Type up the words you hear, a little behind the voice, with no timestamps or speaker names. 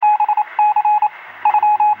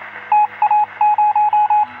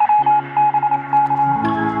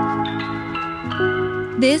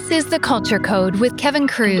This is The Culture Code with Kevin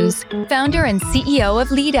Cruz, founder and CEO of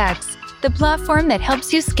LeadX, the platform that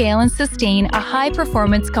helps you scale and sustain a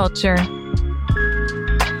high-performance culture.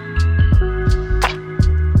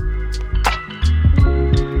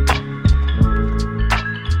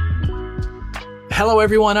 Hello,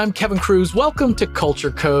 everyone. I'm Kevin Cruz. Welcome to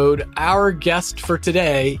Culture Code. Our guest for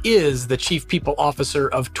today is the Chief People Officer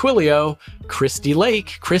of Twilio, Christy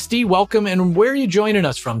Lake. Christy, welcome. And where are you joining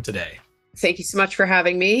us from today? Thank you so much for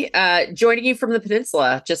having me. Joining you from the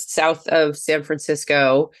peninsula, just south of San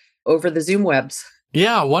Francisco, over the Zoom webs.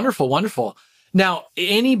 Yeah, wonderful, wonderful. Now,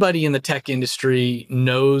 anybody in the tech industry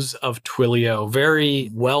knows of Twilio. Very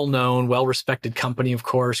well-known, well-respected company, of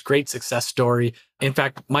course. Great success story. In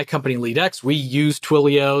fact, my company, LeadX, we use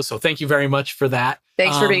Twilio. So thank you very much for that.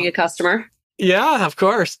 Thanks for being a customer. Yeah, of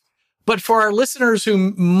course. But for our listeners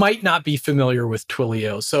who might not be familiar with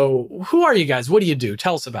Twilio, so who are you guys? What do you do?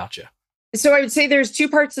 Tell us about you. So I would say there's two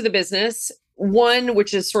parts of the business. One,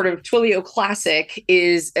 which is sort of Twilio Classic,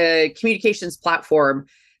 is a communications platform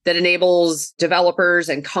that enables developers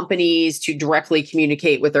and companies to directly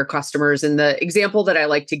communicate with their customers. And the example that I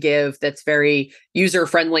like to give that's very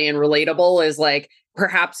user-friendly and relatable is like,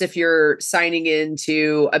 perhaps if you're signing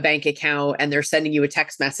into a bank account and they're sending you a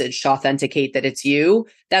text message to authenticate that it's you,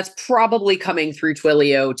 that's probably coming through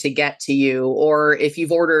Twilio to get to you. Or if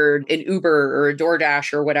you've ordered an Uber or a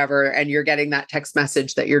DoorDash or whatever, and you're getting that text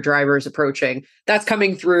message that your driver is approaching, that's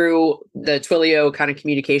coming through the Twilio kind of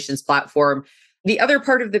communications platform. The other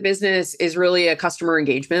part of the business is really a customer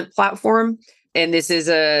engagement platform. And this is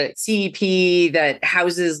a CDP that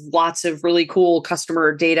houses lots of really cool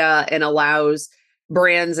customer data and allows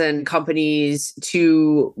brands and companies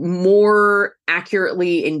to more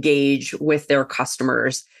accurately engage with their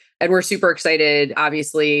customers. And we're super excited,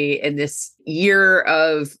 obviously, in this year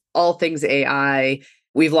of all things AI.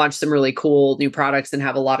 We've launched some really cool new products and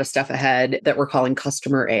have a lot of stuff ahead that we're calling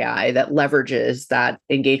customer AI that leverages that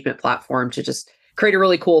engagement platform to just create a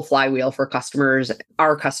really cool flywheel for customers,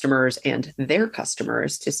 our customers, and their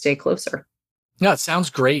customers to stay closer. Yeah, it sounds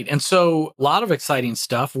great. And so a lot of exciting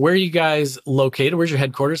stuff. Where are you guys located? Where's your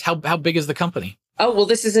headquarters? How big is the company? Oh, well,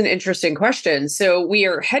 this is an interesting question. So we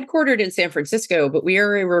are headquartered in San Francisco, but we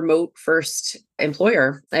are a remote first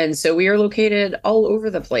employer. And so we are located all over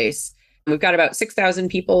the place. We've got about 6,000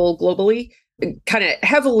 people globally, kind of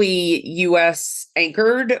heavily US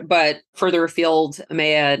anchored, but further afield,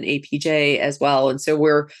 EMEA and APJ as well. And so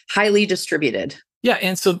we're highly distributed. Yeah.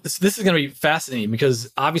 And so this is going to be fascinating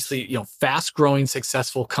because obviously, fast growing,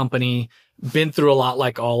 successful company, been through a lot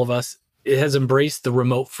like all of us. It has embraced the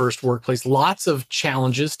remote first workplace, lots of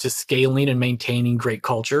challenges to scaling and maintaining great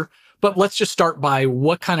culture. But let's just start by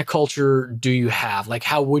what kind of culture do you have? Like,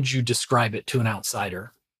 how would you describe it to an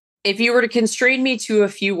outsider? If you were to constrain me to a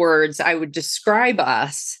few words, I would describe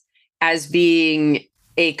us as being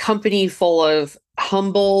a company full of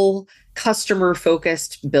humble,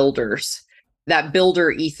 customer-focused builders. That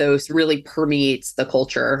builder ethos really permeates the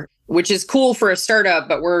culture, which is cool for a startup,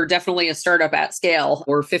 but we're definitely a startup at scale.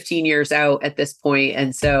 We're 15 years out at this point,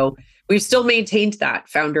 and so we've still maintained that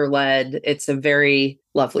founder-led. It's a very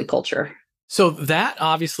lovely culture. So that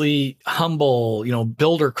obviously humble,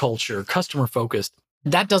 builder culture, customer-focused,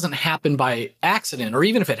 that doesn't happen by accident, or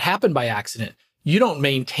even if it happened by accident, you don't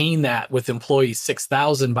maintain that with employees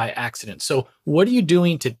 6,000 by accident. So what are you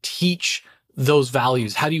doing to teach those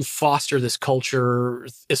values? How do you foster this culture,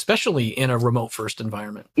 especially in a remote first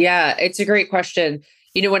environment? Yeah, it's a great question.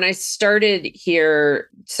 When I started here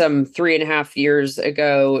some 3.5 years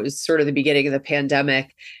ago, it was sort of the beginning of the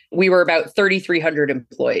pandemic, we were about 3,300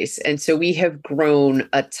 employees. And so we have grown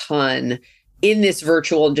a ton in this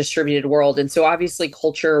virtual and distributed world. And so obviously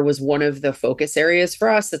culture was one of the focus areas for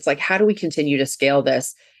us. It's like, how do we continue to scale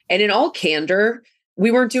this? And in all candor,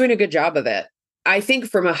 we weren't doing a good job of it. I think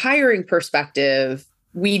from a hiring perspective,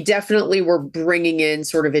 we definitely were bringing in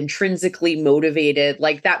sort of intrinsically motivated,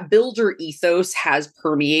 like that builder ethos has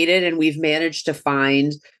permeated and we've managed to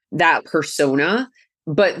find that persona.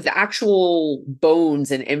 But the actual bones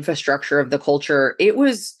and infrastructure of the culture, it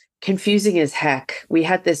was confusing as heck. We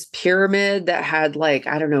had this pyramid that had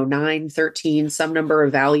 9, 13, some number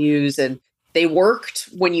of values, and they worked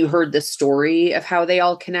when you heard the story of how they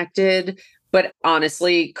all connected, but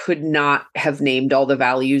honestly could not have named all the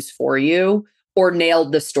values for you or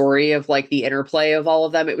nailed the story of the interplay of all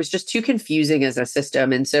of them. It was just too confusing as a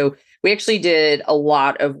system. And so we actually did a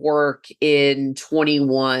lot of work in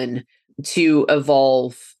 21 to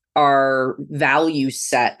evolve our value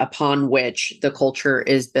set upon which the culture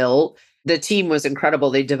is built. The team was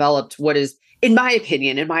incredible. They developed what is, in my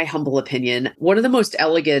opinion, in my humble opinion, one of the most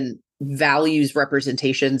elegant values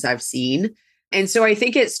representations I've seen. And so I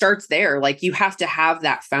think it starts there. Like you have to have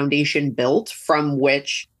that foundation built from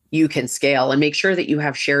which you can scale and make sure that you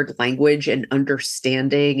have shared language and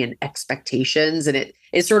understanding and expectations. And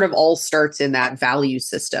it sort of all starts in that value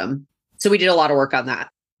system. So we did a lot of work on that.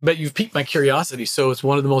 But you've piqued my curiosity. So it's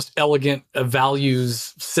one of the most elegant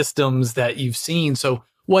values systems that you've seen. So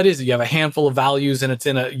what is it? You have a handful of values and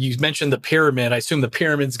you mentioned the pyramid. I assume the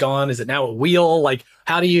pyramid's gone. Is it now a wheel? Like,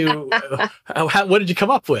 how do you, what did you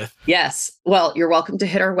come up with? Yes. Well, you're welcome to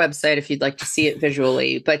hit our website if you'd like to see it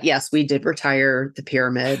visually. But yes, we did retire the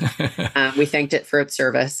pyramid. We thanked it for its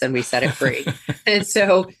service and we set it free. And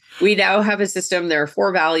so we now have a system. There are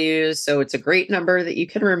 4 values. So it's a great number that you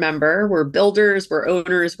can remember. We're builders, we're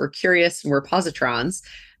owners, we're curious, and we're positrons.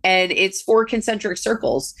 And it's 4 concentric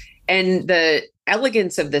circles. And the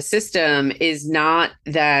elegance of the system is not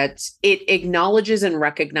that it acknowledges and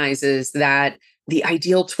recognizes that the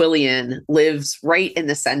ideal Twillian lives right in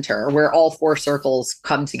the center where all 4 circles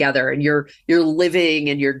come together, and you're living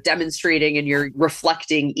and you're demonstrating and you're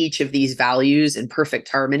reflecting each of these values in perfect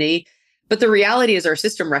harmony. But the reality is our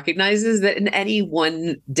system recognizes that in any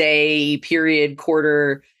one day, period,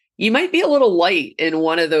 quarter, you might be a little light in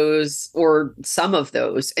one of those or some of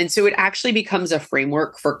those. And so it actually becomes a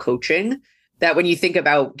framework for coaching that when you think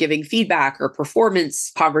about giving feedback or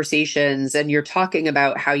performance conversations and you're talking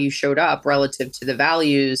about how you showed up relative to the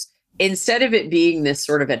values, instead of it being this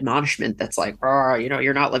sort of admonishment that's like, oh,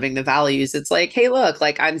 you're not living the values. It's like, hey, look,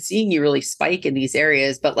 like I'm seeing you really spike in these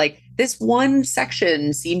areas, but like this one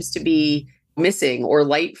section seems to be missing or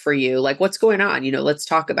light for you. Like what's going on? Let's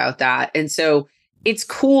talk about that. And so it's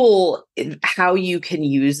cool how you can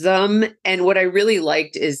use them. And what I really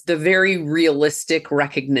liked is the very realistic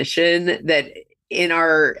recognition that in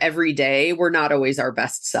our everyday, we're not always our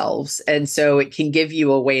best selves. And so it can give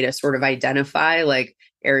you a way to sort of identify like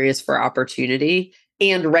areas for opportunity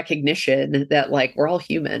and recognition that like we're all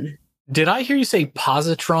human. Did I hear you say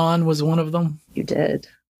positron was one of them? You did.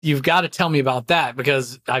 You've got to tell me about that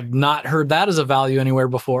because I've not heard that as a value anywhere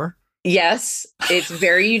before. Yes, it's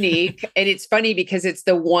very unique. And it's funny because it's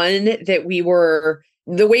the one that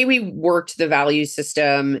the way we worked the value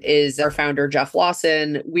system is our founder, Jeff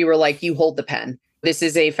Lawson, we were like, you hold the pen. This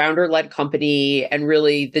is a founder-led company, and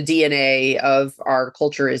really the DNA of our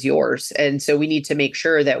culture is yours. And so we need to make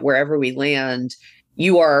sure that wherever we land,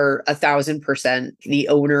 you are 1,000% the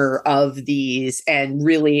owner of these and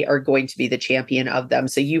really are going to be the champion of them.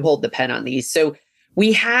 So you hold the pen on these. So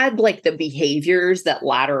we had like the behaviors that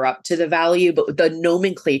ladder up to the value, but the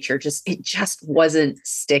nomenclature it just wasn't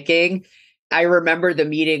sticking. I remember the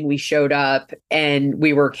meeting we showed up and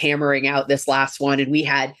we were hammering out this last one, and we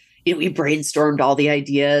had, we brainstormed all the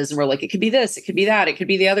ideas and we're like, it could be this, it could be that, it could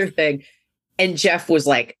be the other thing. And Jeff was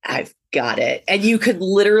like, I've got it. And you could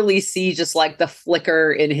literally see just like the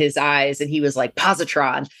flicker in his eyes. And he was like,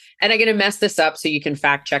 positron. And I'm going to mess this up so you can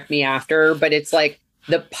fact check me after, but it's like,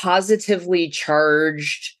 the positively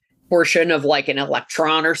charged portion of like an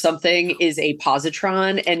electron or something is a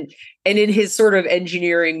positron. And in his sort of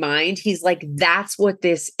engineering mind, he's like, that's what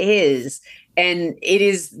this is. And it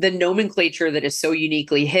is the nomenclature that is so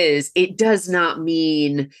uniquely his. It does not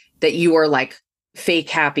mean that you are like fake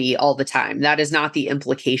happy all the time. That is not the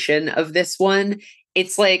implication of this one.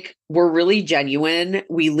 It's like, we're really genuine.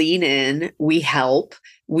 We lean in, we help,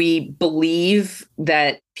 we believe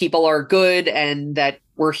that people are good and that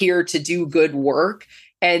we're here to do good work.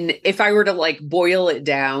 And if I were to like boil it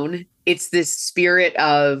down, it's this spirit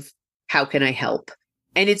of how can I help?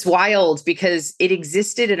 And it's wild because it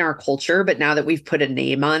existed in our culture, but now that we've put a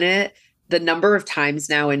name on it, the number of times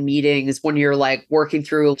now in meetings when you're like working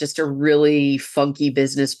through just a really funky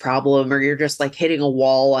business problem, or you're just like hitting a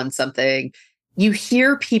wall on something, you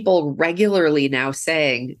hear people regularly now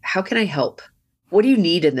saying, how can I help? What do you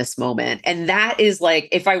need in this moment? And that is like,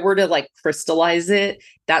 if I were to like crystallize it,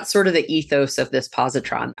 that's sort of the ethos of this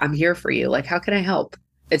positron. I'm here for you. Like, how can I help?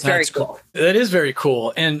 It's very cool. That is very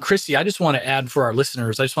cool. And Christy, I just want to add for our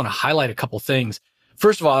listeners, I just want to highlight a couple things.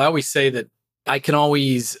 First of all, I always say that I can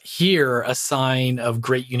always hear a sign of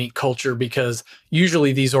great unique culture because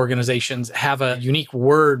usually these organizations have a unique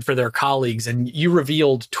word for their colleagues. And you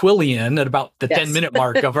revealed Twillian at about the 10-minute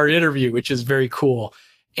mark of our interview, which is very cool.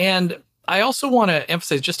 And I also want to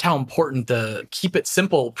emphasize just how important the keep it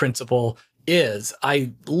simple principle is.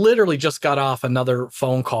 I literally just got off another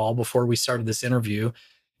phone call before we started this interview,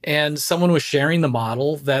 and someone was sharing the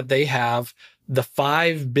model that they have the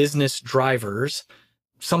 5 business drivers,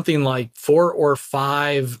 something like 4 or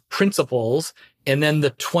 5 principles, and then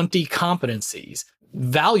the 20 competencies.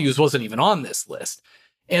 Values wasn't even on this list.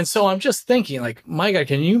 And so I'm just thinking like, my God,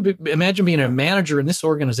 can you imagine being a manager in this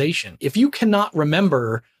organization? If you cannot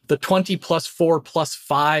remember the 20 plus 4 plus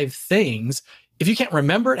 5 things, if you can't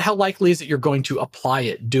remember it, how likely is it you're going to apply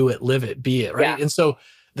it, do it, live it, be it, right? Yeah. And so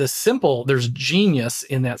there's genius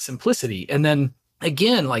in that simplicity. And then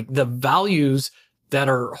again, like the values that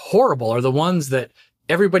are horrible are the ones that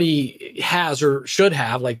everybody has or should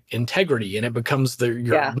have, like integrity, and it becomes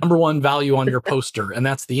your number one value on your poster, and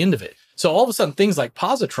that's the end of it. So all of a sudden, things like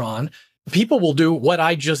Positron, people will do what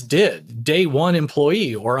I just did, day one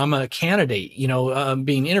employee, or I'm a candidate,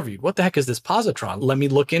 being interviewed. What the heck is this Positron? Let me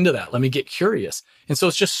look into that. Let me get curious. And so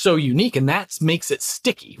it's just so unique, and that makes it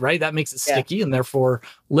sticky, right? That makes it sticky and therefore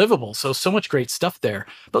livable. So much great stuff there.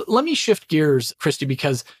 But let me shift gears, Christy,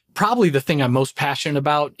 because probably the thing I'm most passionate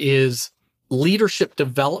about is leadership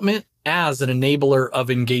development as an enabler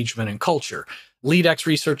of engagement and culture. LeadX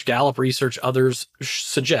research, Gallup research, others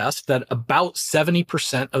suggest that about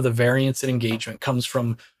 70% of the variance in engagement comes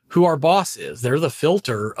from who our boss is. They're the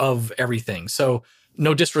filter of everything. So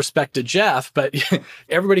no disrespect to Jeff, but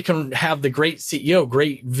everybody can have the great CEO,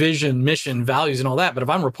 great vision, mission, values, and all that. But if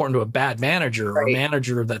I'm reporting to a bad manager or a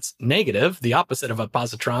manager that's negative, the opposite of a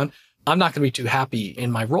positron, I'm not going to be too happy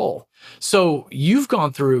in my role. So you've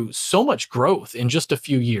gone through so much growth in just a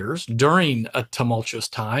few years during a tumultuous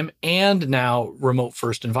time and now remote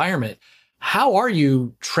first environment. How are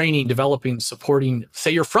you training, developing, supporting, say,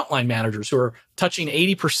 your frontline managers who are touching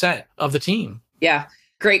 80% of the team? Yeah,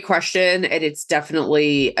 great question. And it's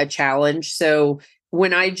definitely a challenge. So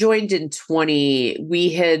when I joined in 20, we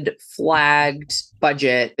had flagged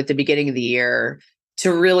budget at the beginning of the year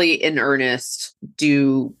to really in earnest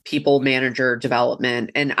do people manager development.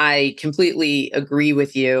 And I completely agree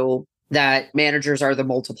with you that managers are the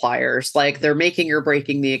multipliers. Like they're making or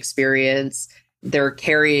breaking the experience. They're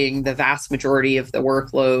carrying the vast majority of the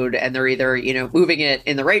workload, and they're either, moving it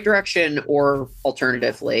in the right direction or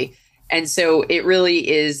alternatively. And so it really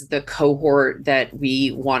is the cohort that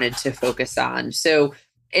we wanted to focus on. So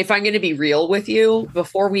if I'm going to be real with you,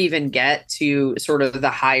 before we even get to sort of the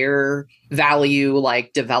higher value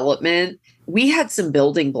like development, we had some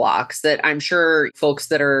building blocks that I'm sure folks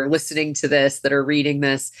that are listening to this, that are reading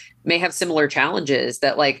this, may have similar challenges.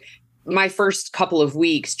 That like my first couple of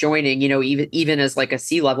weeks joining, even as like a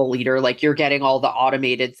C-level leader, like you're getting all the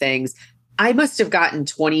automated things. I must have gotten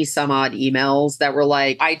 20 some odd emails that were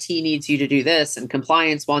like, IT needs you to do this and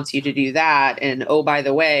compliance wants you to do that. And oh, by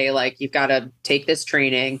the way, like you've got to take this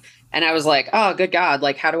training. And I was like, oh, good God,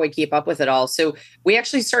 like how do I keep up with it all? So we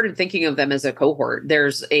actually started thinking of them as a cohort.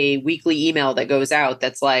 There's a weekly email that goes out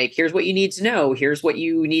that's like, here's what you need to know. Here's what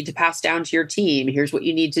you need to pass down to your team. Here's what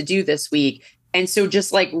you need to do this week. And so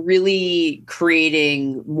just like really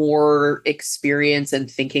creating more experience and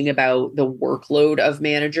thinking about the workload of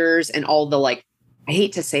managers and all the like, I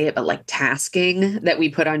hate to say it, but like tasking that we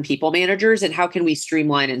put on people managers, and how can we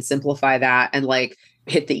streamline and simplify that and like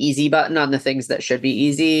hit the easy button on the things that should be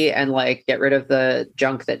easy and like get rid of the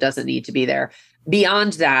junk that doesn't need to be there.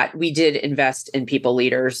 Beyond that, we did invest in people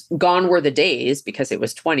leaders. Gone were the days, because it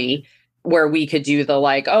was 20, where we could do the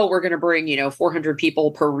like, oh, we're going to bring, 400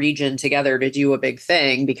 people per region together to do a big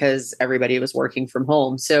thing because everybody was working from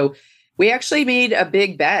home. So we actually made a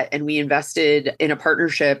big bet and we invested in a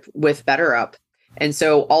partnership with BetterUp. And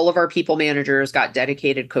so all of our people managers got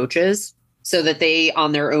dedicated coaches so that they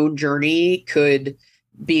on their own journey could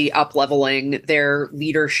be up-leveling their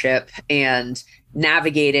leadership and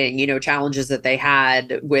navigating, challenges that they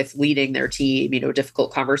had with leading their team,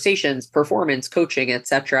 difficult conversations, performance, coaching, et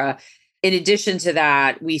cetera. In addition to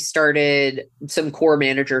that, we started some core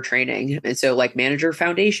manager training. And so like manager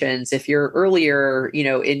foundations, if you're earlier,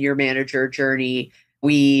 in your manager journey,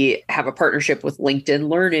 we have a partnership with LinkedIn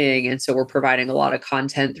Learning. And so we're providing a lot of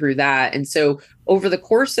content through that. And so over the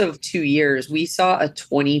course of 2 years, we saw a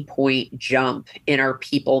 20-point jump in our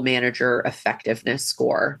people manager effectiveness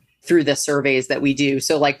score through the surveys that we do.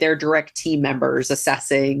 So like their direct team members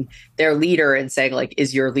assessing their leader and saying like,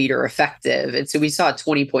 is your leader effective? And so we saw a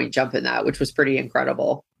 20-point jump in that, which was pretty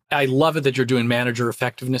incredible. I love it that you're doing manager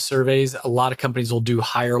effectiveness surveys. A lot of companies will do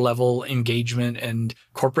higher level engagement and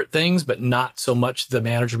corporate things, but not so much the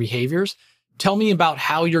manager behaviors. Tell me about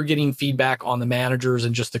how you're getting feedback on the managers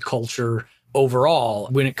and just the culture overall.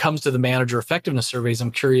 When it comes to the manager effectiveness surveys,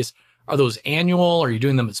 I'm curious, are those annual? Are you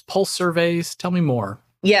doing them as pulse surveys? Tell me more.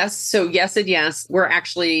 Yes. So yes and yes. We're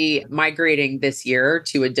actually migrating this year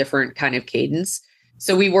to a different kind of cadence.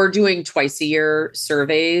 So we were doing twice a year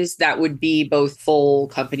surveys that would be both full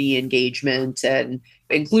company engagement and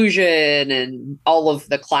inclusion and all of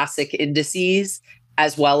the classic indices,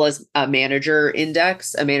 as well as a manager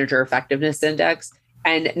index, a manager effectiveness index.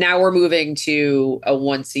 And now we're moving to a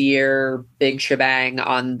once a year big shebang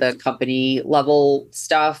on the company level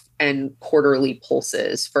stuff and quarterly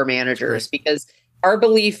pulses for managers, because our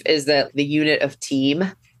belief is that the unit of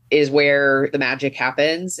team is where the magic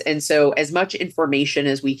happens. And so as much information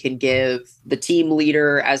as we can give the team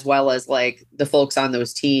leader, as well as like the folks on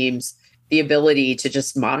those teams, the ability to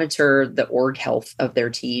just monitor the org health of their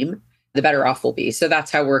team, the better off we'll be. So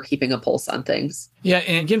that's how we're keeping a pulse on things. Yeah.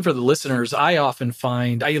 And again, for the listeners, I often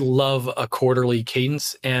find I love a quarterly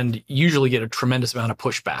cadence and usually get a tremendous amount of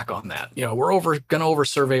pushback on that. We're going to over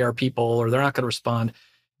survey our people or they're not going to respond.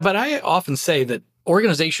 But I often say that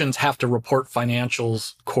organizations have to report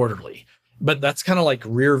financials quarterly, but that's kind of like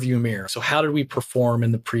rear view mirror. So how did we perform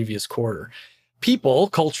in the previous quarter? People,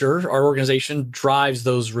 culture, our organization drives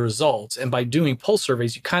those results. And by doing pulse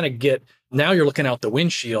surveys, you kind of get, now you're looking out the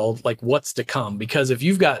windshield, like what's to come. Because if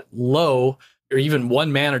you've got low or even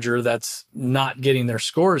one manager that's not getting their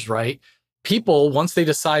scores right, people, once they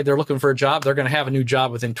decide they're looking for a job, they're going to have a new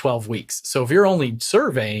job within 12 weeks. So if you're only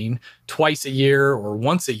surveying twice a year or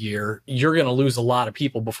once a year, you're going to lose a lot of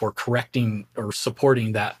people before correcting or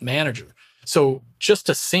supporting that manager. So just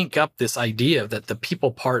to sync up this idea that the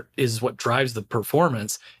people part is what drives the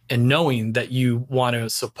performance, and knowing that you want to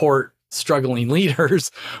support struggling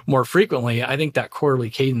leaders more frequently, I think that quarterly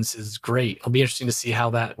cadence is great. It'll be interesting to see how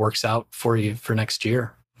that works out for you for next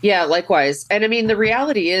year. Yeah, likewise. And I mean, the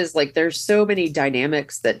reality is like there's so many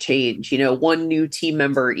dynamics that change. One new team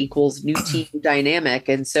member equals new team dynamic.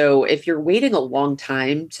 And so if you're waiting a long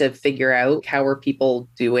time to figure out how are people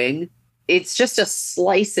doing, it's just a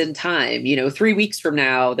slice in time. 3 weeks from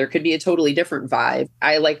now, there could be a totally different vibe.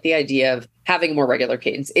 I like the idea of having a more regular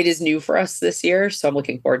cadence. It is new for us this year, so I'm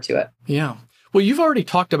looking forward to it. Yeah. Well, you've already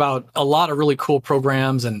talked about a lot of really cool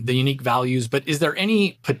programs and the unique values, but is there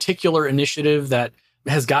any particular initiative that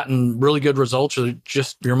has gotten really good results or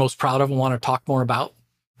just you're most proud of and want to talk more about?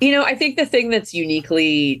 I think the thing that's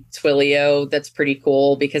uniquely Twilio that's pretty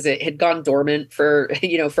cool, because it had gone dormant for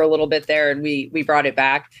a little bit there, and we brought it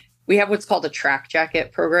back. We have what's called a track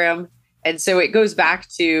jacket program. And so it goes back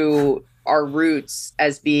to our roots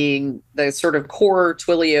as being the sort of core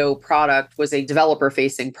Twilio product was a developer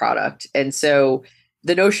facing product. And so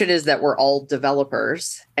the notion is that we're all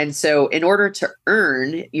developers. And so in order to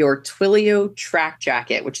earn your Twilio track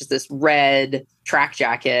jacket, which is this red track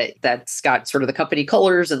jacket that's got sort of the company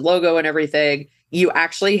colors and logo and everything, you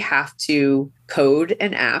actually have to code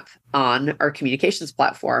an app on our communications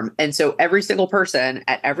platform. And so every single person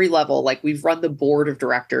at every level, like we've run the board of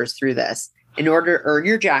directors through this, in order to earn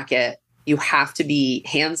your jacket, you have to be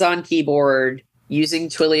hands-on keyboard, using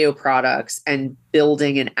Twilio products and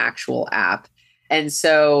building an actual app. And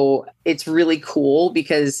so it's really cool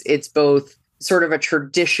because it's both sort of a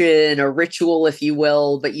tradition, a ritual, if you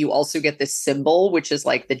will, but you also get this symbol, which is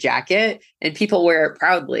like the jacket, and people wear it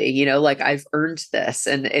proudly, like I've earned this.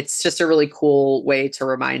 And it's just a really cool way to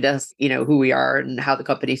remind us, who we are and how the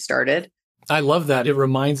company started. I love that. It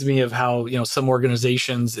reminds me of how, some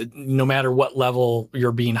organizations, no matter what level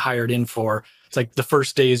you're being hired in for, it's like the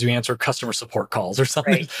first day is you answer customer support calls or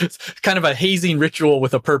something. Right. It's kind of a hazing ritual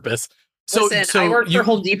with a purpose. Listen, I worked for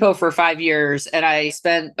Home Depot for 5 years, and I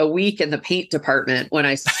spent a week in the paint department when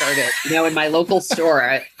I started, in my local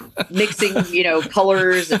store, mixing,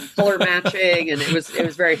 colors and color matching. And it was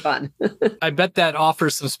very fun. I bet that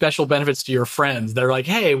offers some special benefits to your friends. They're like,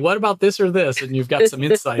 hey, what about this or this? And you've got some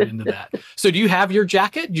insight into that. So do you have your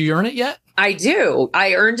jacket? Do you earn it yet? I do.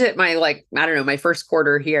 I earned it my first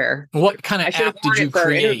quarter here. What kind of app did you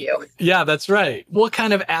create? Yeah, that's right. What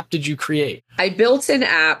kind of app did you create? I built an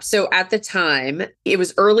app. So at the time, it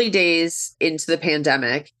was early days into the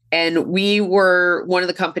pandemic. And we were one of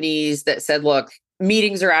the companies that said, look,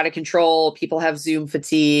 meetings are out of control. People have Zoom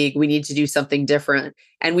fatigue. We need to do something different.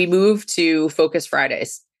 And we moved to Focus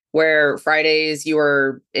Fridays, where Fridays you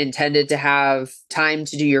are intended to have time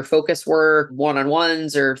to do your focus work,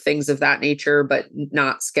 one-on-ones or things of that nature, but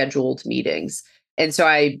not scheduled meetings. And so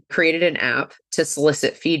I created an app to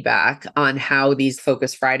solicit feedback on how these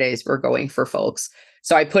Focus Fridays were going for folks.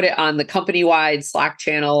 So I put it on the company-wide Slack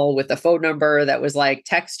channel with a phone number that was like,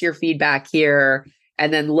 text your feedback here,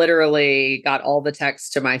 and then literally got all the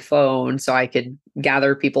text to my phone so I could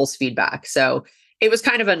gather people's feedback. So it was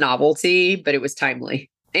kind of a novelty, but it was timely.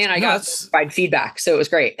 And I got certified feedback. So it was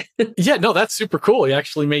great. Yeah, no, that's super cool. You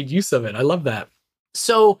actually made use of it. I love that.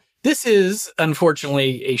 So This is,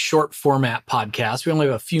 unfortunately, a short format podcast. We only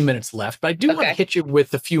have a few minutes left, but I do want to hit you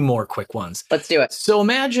with a few more quick ones. Let's do it. So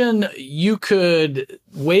imagine you could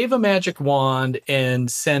wave a magic wand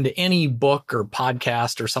and send any book or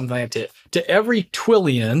podcast or something like that to every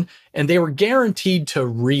Twilian, and they were guaranteed to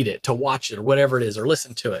read it, to watch it, or whatever it is, or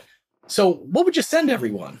listen to it. So what would you send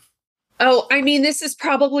everyone? Oh, I mean, this is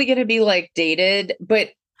probably going to be like dated, but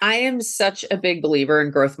I am such a big believer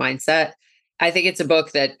in growth mindset. I think it's a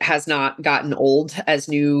book that has not gotten old as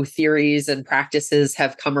new theories and practices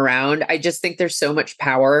have come around. I just think there's so much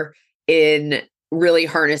power in really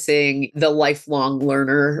harnessing the lifelong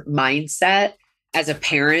learner mindset. As a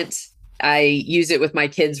parent, I use it with my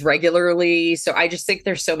kids regularly. So I just think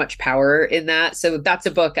there's so much power in that. So that's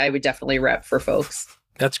a book I would definitely rep for folks.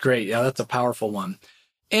 That's great. Yeah, that's a powerful one.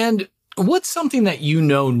 And what's something that you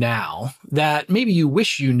know now that maybe you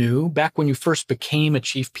wish you knew back when you first became a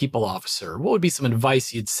chief people officer? What would be some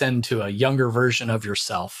advice you'd send to a younger version of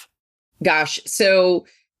yourself? Gosh. So,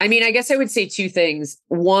 I mean, I guess I would say two things.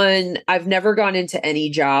 One, I've never gone into any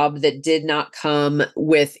job that did not come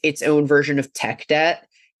with its own version of tech debt.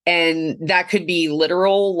 And that could be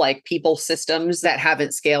literal, like people systems that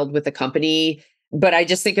haven't scaled with the company. But I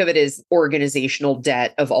just think of it as organizational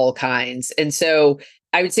debt of all kinds. And so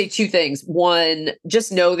I would say two things. One,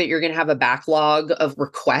 just know that you're going to have a backlog of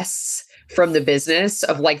requests from the business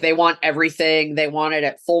of like, they want everything. They want it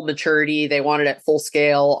at full maturity. They want it at full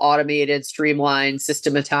scale, automated, streamlined,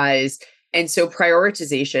 systematized. And so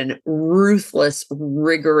prioritization, ruthless,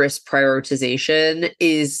 rigorous prioritization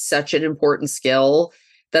is such an important skill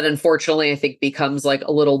that unfortunately I think becomes like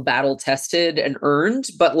a little battle tested and earned.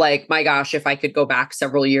 But like, my gosh, if I could go back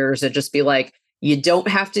several years and just be like, you don't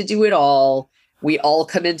have to do it all. We all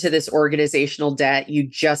come into this organizational debt. You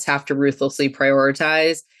just have to ruthlessly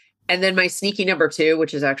prioritize. And then my sneaky number two,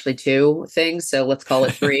 which is actually two things. So let's call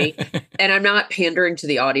it three. And I'm not pandering to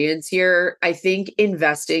the audience here. I think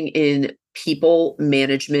investing in people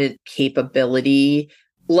management capability,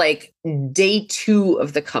 like day two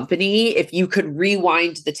of the company, if you could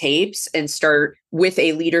rewind the tapes and start with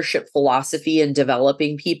a leadership philosophy and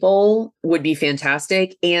developing people would be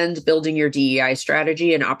fantastic, and building your DEI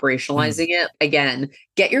strategy and operationalizing it. Again,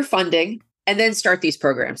 get your funding and then start these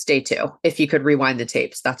programs day two. If you could rewind the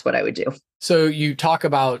tapes, that's what I would do. So you talk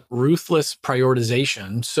about ruthless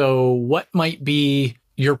prioritization. So what might be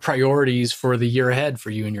your priorities for the year ahead for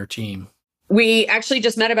you and your team? We actually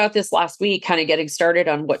just met about this last week, kind of getting started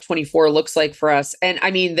on what 24 looks like for us. And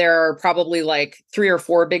I mean, there are probably like 3 or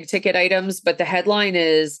 4 big ticket items, but the headline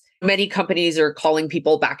is many companies are calling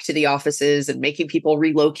people back to the offices and making people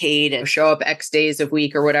relocate and show up X days a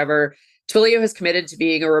week or whatever. Twilio has committed to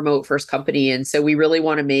being a remote first company. And so we really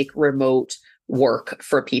want to make remote work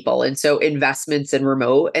for people. And so investments in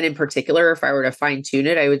remote, and in particular, if I were to fine tune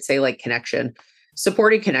it, I would say like connection.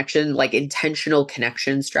 Supporting connection, like intentional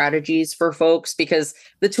connection strategies for folks, because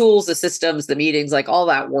the tools, the systems, the meetings, like all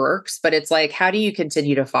that works. But it's like, how do you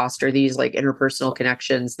continue to foster these like interpersonal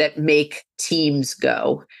connections that make teams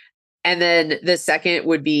go? And then the second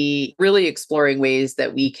would be really exploring ways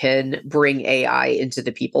that we can bring AI into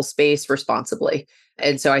the people space responsibly.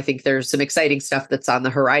 And so I think there's some exciting stuff that's on the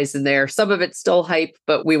horizon there. Some of it's still hype,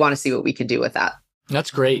 but we want to see what we can do with that.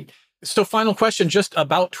 That's great. So final question, just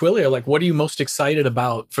about Twilio, like what are you most excited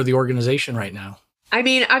about for the organization right now? I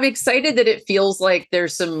mean, I'm excited that it feels like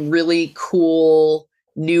there's some really cool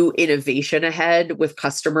new innovation ahead with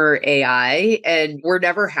customer AI. And we're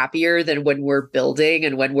never happier than when we're building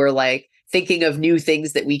and when we're like thinking of new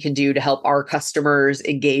things that we can do to help our customers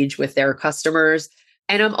engage with their customers.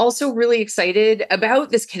 And I'm also really excited about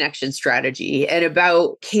this connection strategy and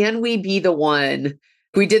about, can we be the one?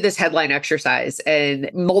 We did this headline exercise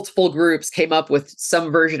and multiple groups came up with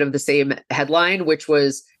some version of the same headline, which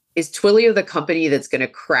was, is Twilio the company that's going to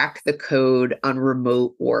crack the code on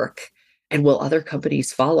remote work? And will other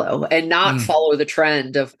companies follow and not follow the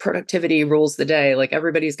trend of productivity rules the day? Like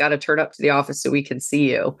everybody's got to turn up to the office so we can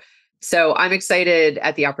see you. So I'm excited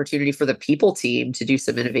at the opportunity for the people team to do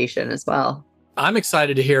some innovation as well. I'm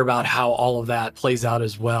excited to hear about how all of that plays out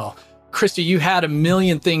as well. Christy, you had a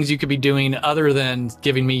million things you could be doing other than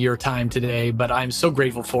giving me your time today, but I'm so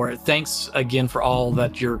grateful for it. Thanks again for all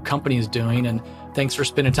that your company is doing, and thanks for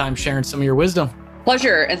spending time sharing some of your wisdom.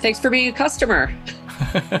 Pleasure, and thanks for being a customer.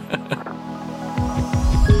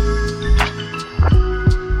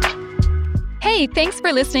 Hey, thanks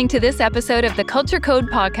for listening to this episode of the Culture Code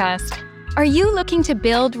podcast. Are you looking to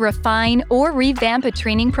build, refine, or revamp a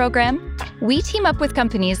training program? We team up with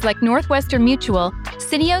companies like Northwestern Mutual,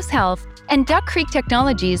 Syneos Health, and Duck Creek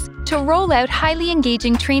Technologies to roll out highly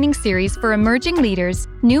engaging training series for emerging leaders,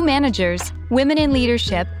 new managers, women in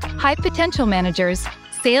leadership, high potential managers,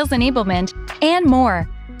 sales enablement, and more.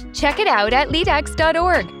 Check it out at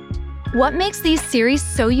leadx.org. What makes these series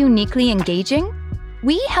so uniquely engaging?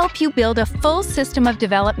 We help you build a full system of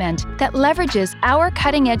development that leverages our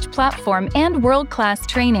cutting-edge platform and world-class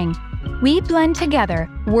training. We blend together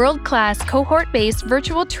world-class cohort-based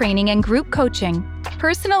virtual training and group coaching,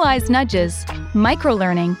 personalized nudges,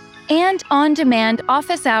 microlearning, and on-demand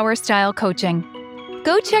office hour style coaching.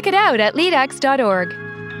 Go check it out at leadx.org.